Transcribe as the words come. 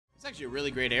actually a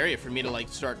really great area for me to like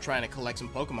start trying to collect some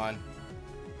Pokemon.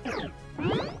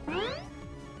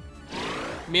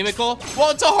 Mimical?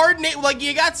 Well, it's a hard name. Like,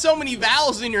 you got so many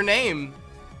vowels in your name.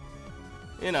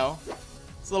 You know,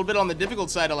 it's a little bit on the difficult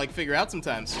side to like figure out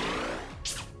sometimes.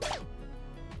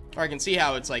 Or I can see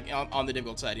how it's like on the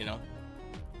difficult side, you know.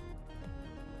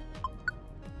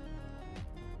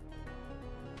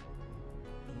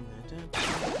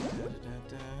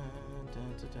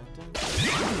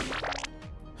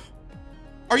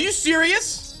 Are you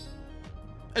serious?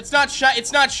 It's not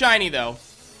shiny though.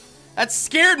 That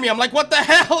scared me. I'm like, what the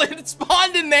hell? It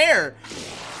spawned in there.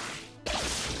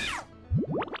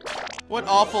 What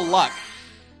awful luck.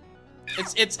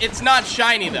 It's not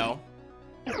shiny though.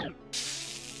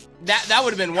 That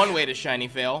would have been one way to shiny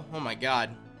fail. Oh my god.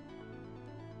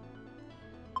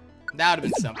 That would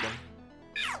have been something.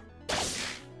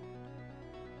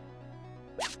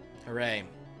 Hooray.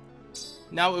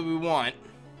 Now what we want.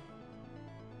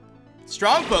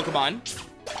 Strong Pokemon.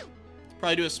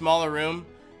 Probably do a smaller room.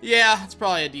 Yeah, it's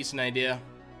probably a decent idea.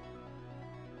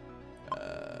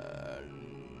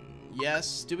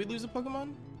 Yes. Did we lose a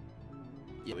Pokemon?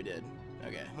 Yeah, we did.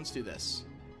 Okay, let's do this.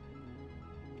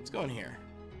 Let's go in here.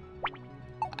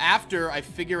 After I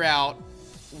figure out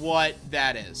what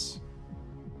that is.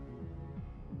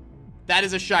 That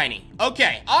is a shiny.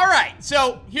 Okay, alright.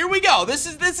 So, here we go. This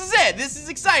is it. This is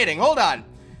exciting. Hold on.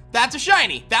 That's a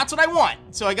shiny. That's what I want.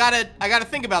 So I gotta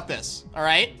think about this.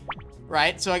 Alright?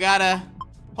 Right, so I gotta...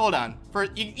 Hold on.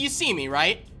 You see me,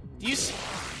 right? You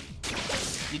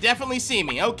definitely see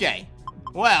me. Okay.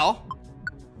 Well,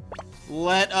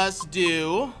 let us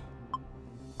do...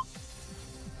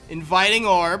 Inviting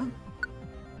Orb.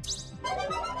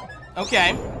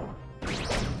 Okay.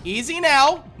 Easy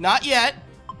now. Not yet.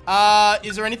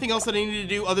 Is there anything else that I need to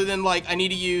do other than, like, I need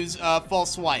to use,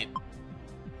 False Swipe?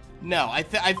 No, I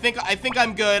think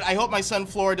I'm good. I hope my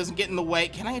Sunflora doesn't get in the way.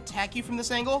 Can I attack you from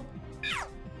this angle?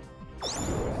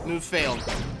 Move failed.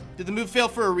 Did the move fail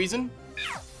for a reason?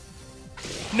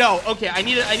 No. Okay, I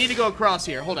need to go across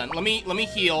here. Hold on. Let me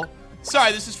heal.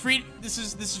 Sorry, this is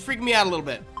freaking me out a little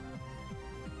bit.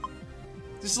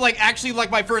 This is like actually like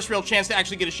my first real chance to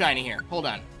actually get a shiny here. Hold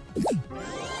on.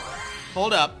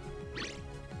 Hold up.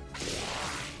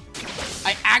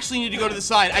 I actually need to go to the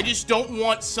side. I just don't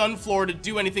want Sunflora to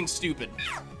do anything stupid.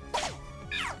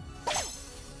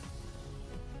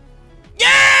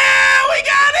 Yeah! We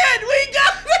got it! We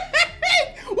got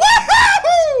it!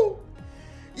 Woohoo!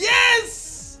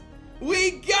 Yes!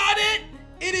 We got it!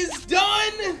 It is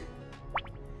done!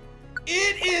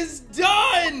 It is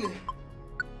done!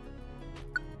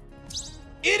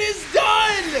 It is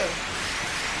done!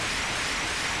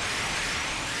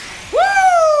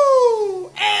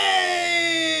 Woo! Hey!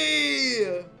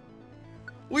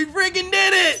 We freaking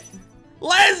did it!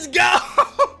 Let's go!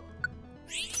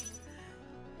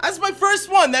 That's my first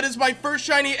one. That is my first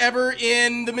shiny ever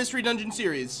in the Mystery Dungeon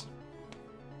series.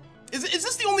 Is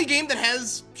this the only game that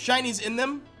has shinies in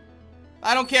them?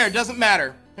 I don't care. It doesn't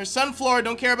matter. There's Sunflora.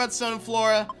 Don't care about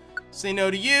Sunflora. Say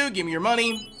no to you. Give me your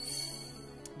money.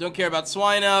 Don't care about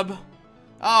Swinub.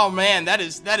 Oh man, that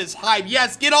is hype.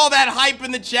 Yes, get all that hype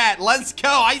in the chat. Let's go.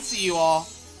 I see you all.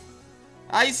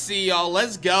 I see y'all.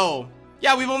 Let's go.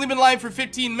 Yeah, we've only been live for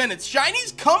 15 minutes.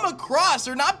 Shinies come across.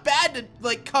 They're not bad to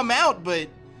like come out, but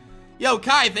yo,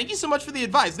 Kai, thank you so much for the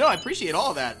advice. No, I appreciate all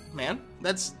of that, man.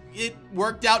 It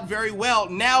worked out very well.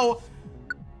 Now,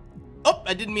 oh,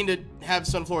 I didn't mean to have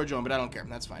Sunflora join, but I don't care.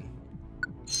 That's fine.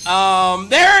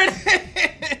 There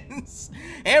it is.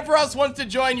 Ampharos wants to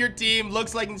join your team.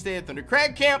 Looks like he can stay at Thunder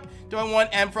Crag Camp. Do I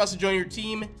want Ampharos to join your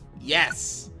team?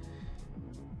 Yes.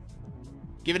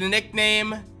 Give it a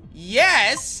nickname.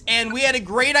 Yes. And we had a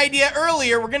great idea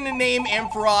earlier. We're going to name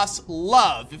Ampharos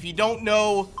Love. If you don't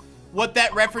know what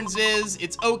that reference is,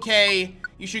 it's okay.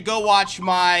 You should go watch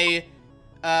my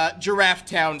Giraffe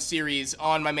Town series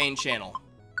on my main channel.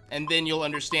 And then you'll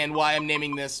understand why I'm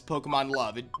naming this Pokemon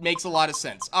Love. It makes a lot of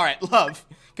sense. Alright, love.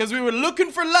 Because we were looking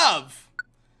for love.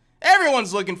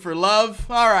 Everyone's looking for love.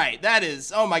 Alright, that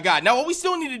is... Oh my god. Now, what we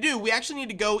still need to do, we actually need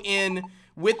to go in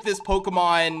with this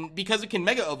Pokemon because it can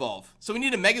Mega Evolve. So we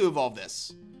need to Mega Evolve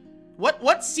this.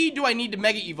 What seed do I need to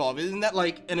Mega Evolve? Isn't that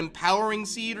like an empowering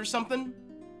seed or something?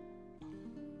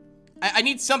 I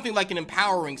need something like an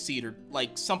empowering seed or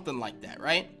like something like that,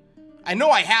 right? I know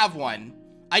I have one.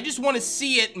 I just want to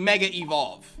see it Mega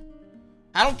Evolve.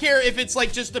 I don't care if it's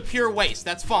like just a pure waste.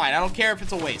 That's fine. I don't care if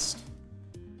it's a waste.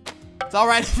 It's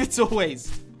alright if it's a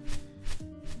waste.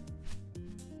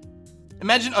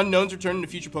 Imagine Unknowns return in a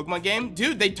future Pokemon game.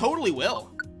 Dude, they totally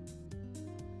will.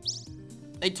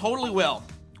 They totally will.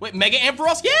 Wait, Mega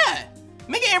Ampharos? Yeah!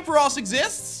 Mega Ampharos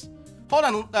exists. Hold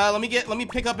on, let me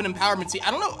pick up an empowerment seed.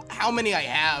 I don't know how many I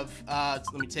have.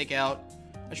 So let me take out.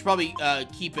 I should probably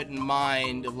keep it in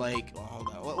mind of like. Well, hold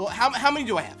on. Well, how many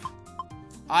do I have?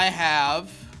 I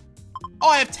have. Oh,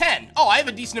 I have 10. Oh, I have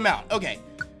a decent amount. Okay.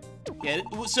 Yeah.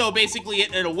 So basically,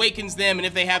 it awakens them, and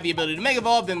if they have the ability to Mega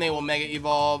Evolve, then they will Mega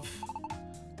Evolve.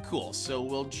 Cool. So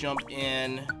we'll jump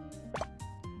in.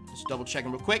 Just double checking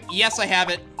real quick. Yes, I have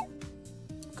it.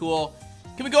 Cool.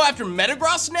 Can we go after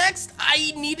Metagross next?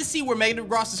 I need to see where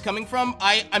Metagross is coming from.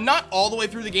 I'm not all the way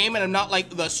through the game, and I'm not like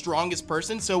the strongest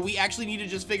person, so we actually need to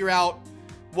just figure out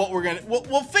what we're gonna.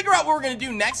 We'll figure out what we're gonna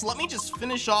do next. Let me just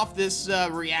finish off this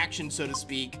reaction, so to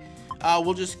speak.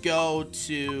 We'll just go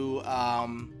to. Hold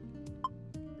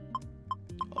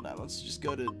on. Let's just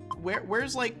go to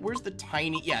where's the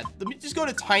tiny? Yeah, let me just go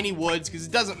to Tiny Woods because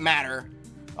it doesn't matter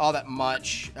all that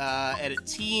much. Edit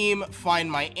team.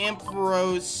 Find my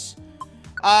Ampharos.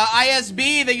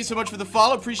 ISB, thank you so much for the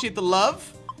follow. Appreciate the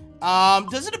love.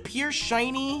 Does it appear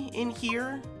shiny in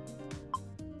here?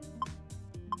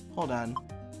 Hold on.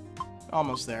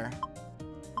 Almost there.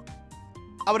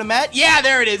 I would have met. Yeah,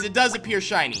 there it is. It does appear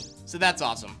shiny. So that's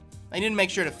awesome. I didn't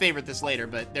make sure to favorite this later,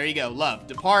 but there you go. Love.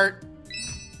 Depart.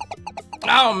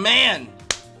 Oh, man.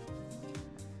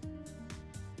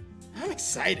 I'm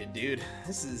excited, dude.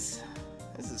 This is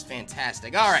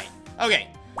fantastic. All right. Okay.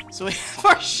 So we have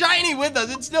our shiny with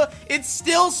us. It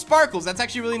still sparkles. That's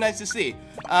actually really nice to see.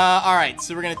 All right,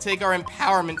 so we're gonna take our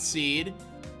empowerment seed.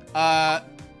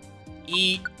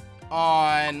 Eat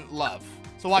on love.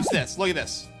 So watch this. Look at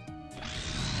this.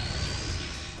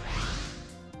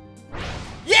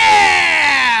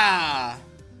 Yeah!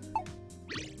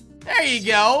 There you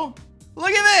go.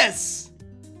 Look at this.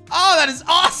 Oh, that is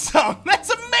awesome. That's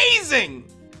amazing.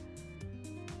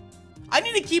 I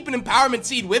need to keep an empowerment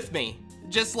seed with me.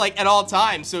 Just like at all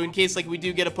times, so in case like we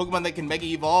do get a Pokemon that can Mega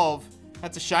Evolve,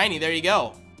 that's a shiny. There you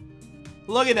go.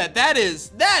 Look at that. That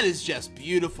is just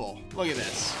beautiful. Look at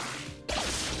this.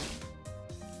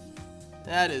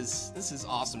 This is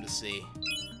awesome to see.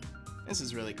 This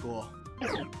is really cool.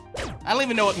 I don't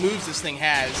even know what moves this thing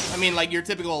has. I mean, like your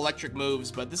typical electric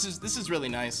moves, but this is really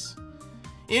nice.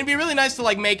 It'd be really nice to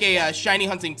like make a shiny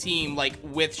hunting team like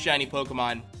with shiny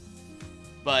Pokemon,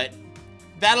 but.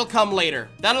 That'll come later.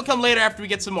 That'll come later after we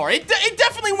get some more. It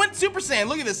definitely went Super Saiyan.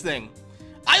 Look at this thing.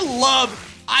 I love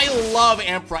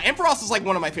Ampharos. Ampharos is like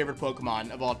one of my favorite Pokemon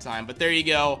of all time. But there you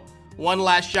go. One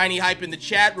last shiny hype in the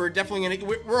chat. We're definitely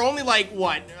gonna. We're only like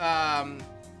what?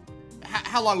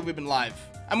 How long have we been live?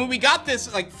 I mean, we got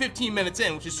this like 15 minutes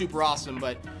in, which is super awesome.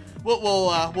 But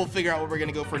we'll figure out what we're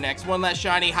gonna go for next. One last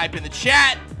shiny hype in the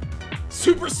chat.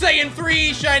 Super Saiyan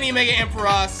 3 shiny Mega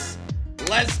Ampharos.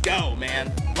 Let's go,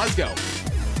 man. Let's go.